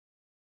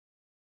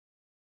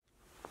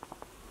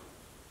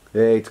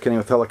Hey, it's Kenny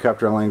with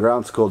Helicopter Online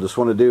Ground School. Just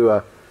want to do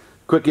a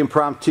quick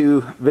impromptu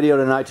video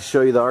tonight to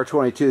show you the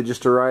R-22 that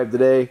just arrived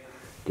today.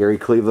 Gary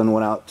Cleveland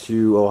went out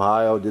to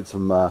Ohio, did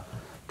some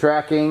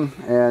tracking,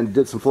 and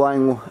did some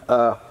flying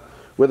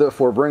with it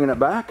before bringing it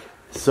back.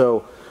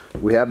 So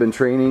we have been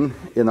training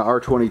in the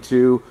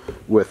R-22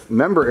 with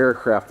member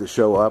aircraft that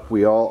show up.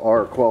 We all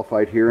are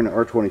qualified here in the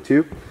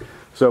R-22.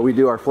 So we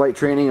do our flight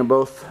training in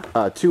both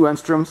two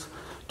Enstroms,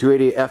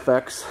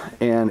 280FX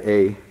and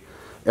a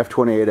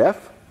F-28F.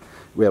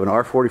 We have an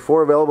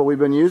R-44 available we've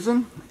been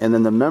using, and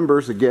then the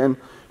members, again,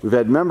 we've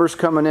had members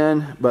coming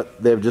in,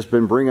 but they've just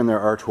been bringing their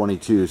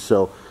R-22.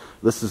 So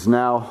this is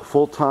now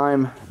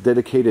full-time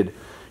dedicated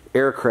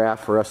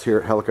aircraft for us here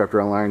at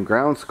Helicopter Online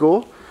Ground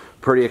School.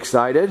 Pretty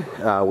excited.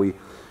 When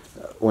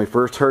we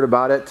first heard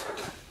about it,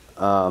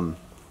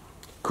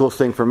 coolest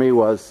thing for me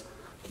was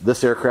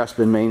this aircraft's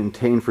been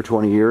maintained for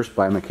 20 years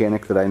by a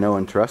mechanic that I know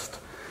and trust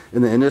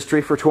in the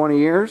industry for 20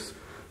 years.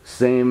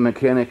 Same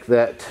mechanic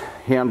that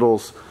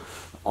handles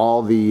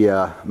all the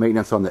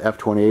maintenance on the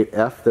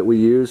F-28F that we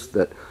use.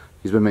 That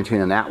he's been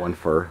maintaining that one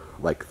for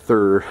like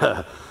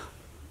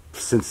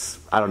since,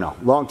 I don't know,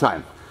 long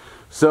time.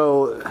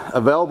 So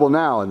available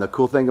now, and the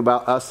cool thing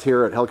about us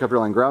here at Helicopter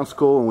Online Ground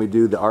School, when we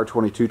do the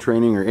R-22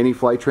 training or any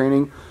flight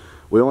training,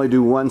 we only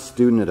do one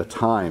student at a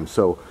time.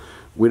 So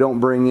we don't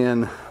bring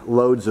in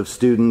loads of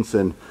students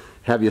and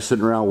have you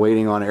sitting around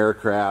waiting on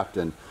aircraft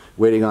and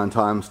waiting on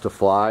times to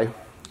fly.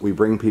 We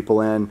bring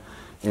people in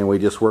and we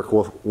just work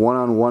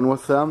one-on-one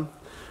with them.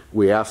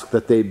 We ask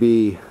that they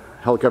be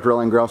Helicopter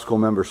Online Ground School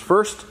members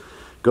first,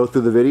 go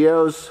through the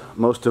videos.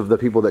 Most of the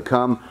people that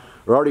come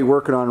are already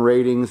working on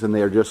ratings, and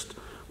they are just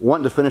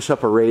wanting to finish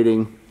up a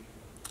rating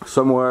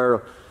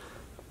somewhere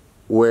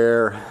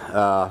where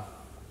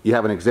you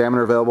have an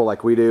examiner available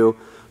like we do,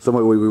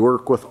 somewhere we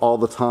work with all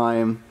the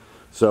time.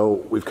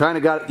 So we've kind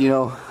of got, you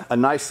know, a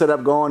nice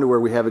setup going to where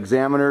we have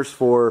examiners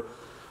for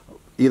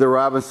either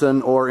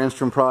Robinson or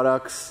Instrum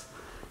products.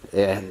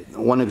 And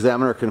one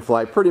examiner can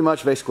fly pretty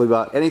much basically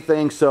about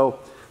anything, so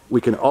we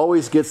can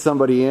always get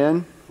somebody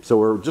in. So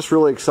we're just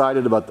really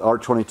excited about the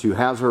R-22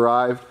 has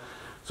arrived.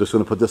 So just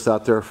going to put this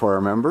out there for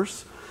our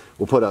members.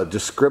 We'll put a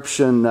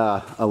description,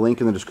 a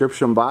link in the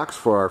description box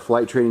for our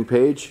flight training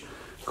page.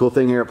 Cool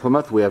thing here at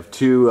Plymouth, we have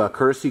two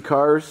courtesy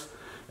cars,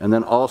 and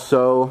then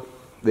also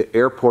the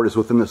airport is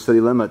within the city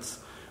limits,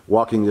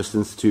 walking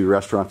distance to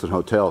restaurants and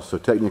hotels. So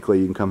technically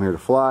you can come here to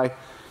fly,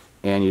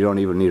 and you don't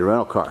even need a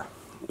rental car.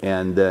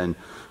 And then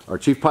our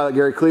chief pilot,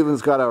 Gary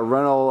Cleveland's got a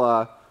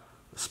rental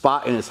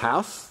spot in his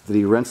house that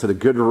he rents at a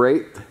good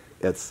rate.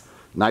 It's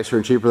nicer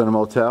and cheaper than a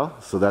motel,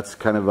 so that's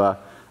kind of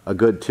a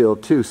good deal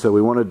too. So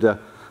we wanted to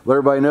let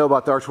everybody know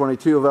about the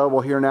R-22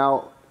 available here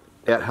now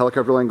at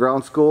Helicopter Online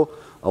Ground School,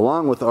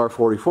 along with the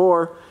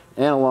R-44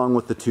 and along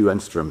with the two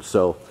Enstroms.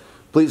 So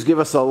please give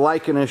us a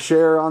like and a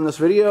share on this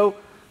video.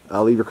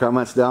 Leave your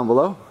comments down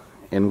below,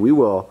 and we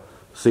will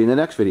see you in the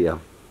next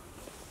video.